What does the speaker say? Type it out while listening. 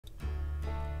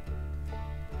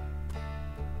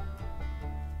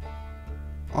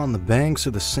On the banks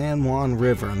of the San Juan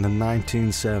River in the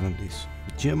 1970s,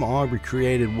 Jim Aubrey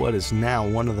created what is now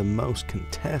one of the most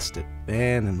contested,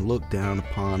 banned, and looked down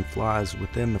upon flies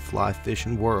within the fly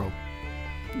fishing world.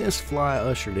 This fly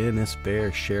ushered in its fair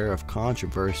share of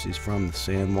controversies, from the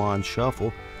San Juan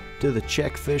Shuffle to the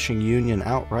Czech Fishing Union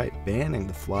outright banning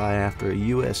the fly after a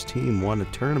U.S. team won a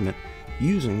tournament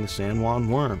using the San Juan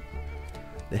Worm.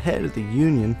 The head of the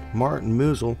union, Martin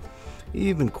Musil,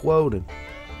 even quoted,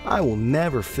 "I will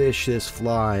never fish this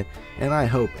fly, and I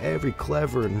hope every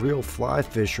clever and real fly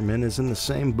fisherman is in the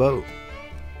same boat."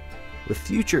 With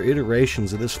future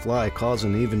iterations of this fly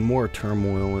causing even more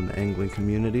turmoil in the angling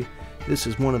community, this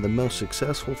is one of the most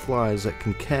successful flies that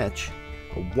can catch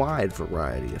a wide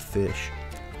variety of fish.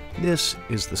 This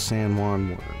is the San Juan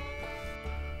Worm.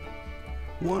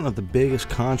 One of the biggest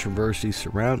controversies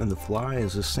surrounding the fly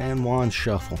is the San Juan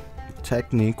Shuffle, a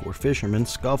technique where fishermen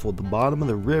scuffle the bottom of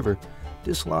the river,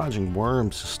 dislodging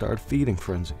worms to start a feeding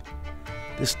frenzy.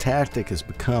 This tactic has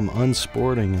become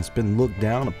unsporting and has been looked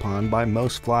down upon by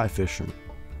most fly fishermen.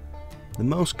 The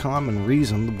most common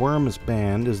reason the worm is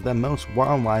banned is that most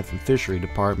wildlife and fishery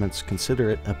departments consider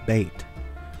it a bait,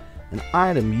 an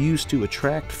item used to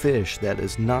attract fish that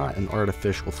is not an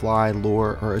artificial fly,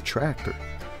 lure, or attractor.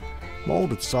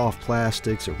 Molded soft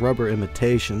plastics or rubber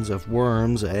imitations of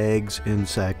worms, eggs,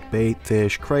 insect bait,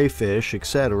 fish, crayfish,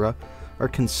 etc. are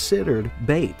considered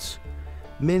baits.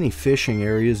 Many fishing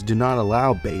areas do not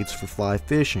allow baits for fly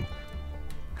fishing.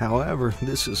 However,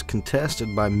 this is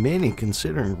contested by many,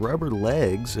 considering rubber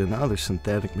legs and other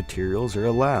synthetic materials are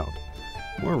allowed.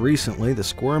 More recently, the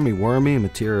Squirmy Wormy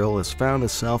material has found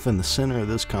itself in the center of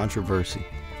this controversy.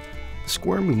 The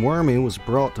Squirmy Wormy was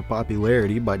brought to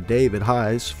popularity by David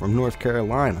Heiss from North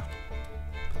Carolina.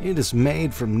 It is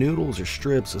made from noodles or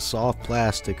strips of soft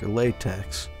plastic or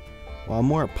latex. While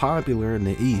more popular in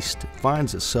the East, it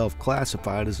finds itself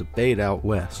classified as a bait out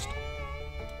west.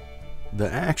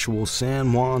 The actual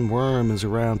San Juan Worm is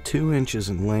around 2 inches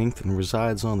in length and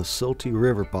resides on the silty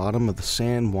river bottom of the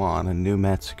San Juan in New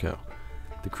Mexico.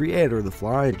 The creator of the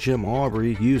fly, Jim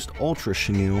Aubrey, used ultra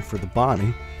chenille for the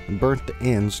body and burnt the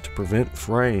ends to prevent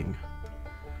fraying.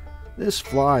 This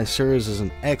fly serves as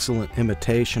an excellent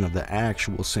imitation of the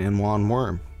actual San Juan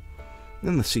Worm.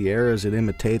 In the Sierras, it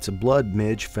imitates a blood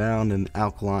midge found in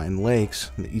alkaline lakes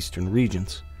in the eastern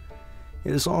regions.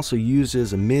 It is also used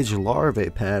as a midge larvae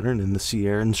pattern in the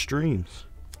Sierran streams.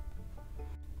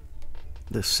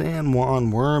 The San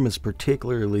Juan Worm is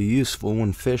particularly useful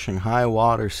when fishing high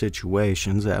water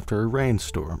situations after a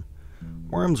rainstorm.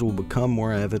 Worms will become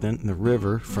more evident in the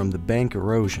river from the bank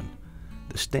erosion.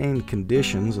 The stained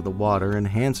conditions of the water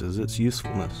enhances its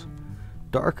usefulness.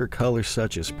 Darker colors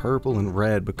such as purple and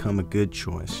red become a good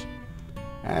choice.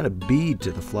 Add a bead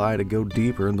to the fly to go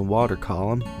deeper in the water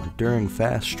column or during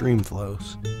fast stream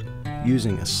flows,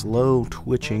 using a slow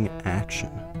twitching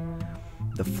action.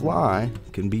 The fly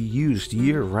can be used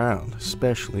year-round,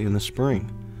 especially in the spring.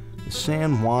 The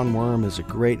San Juan Worm is a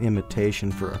great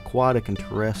imitation for aquatic and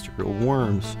terrestrial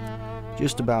worms.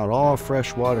 Just about all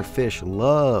freshwater fish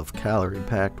love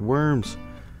calorie-packed worms,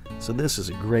 so this is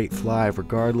a great fly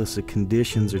regardless of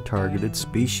conditions or targeted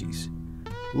species.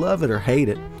 Love it or hate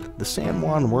it, the San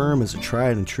Juan Worm is a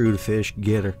tried and true fish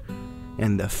getter,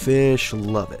 and the fish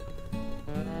love it.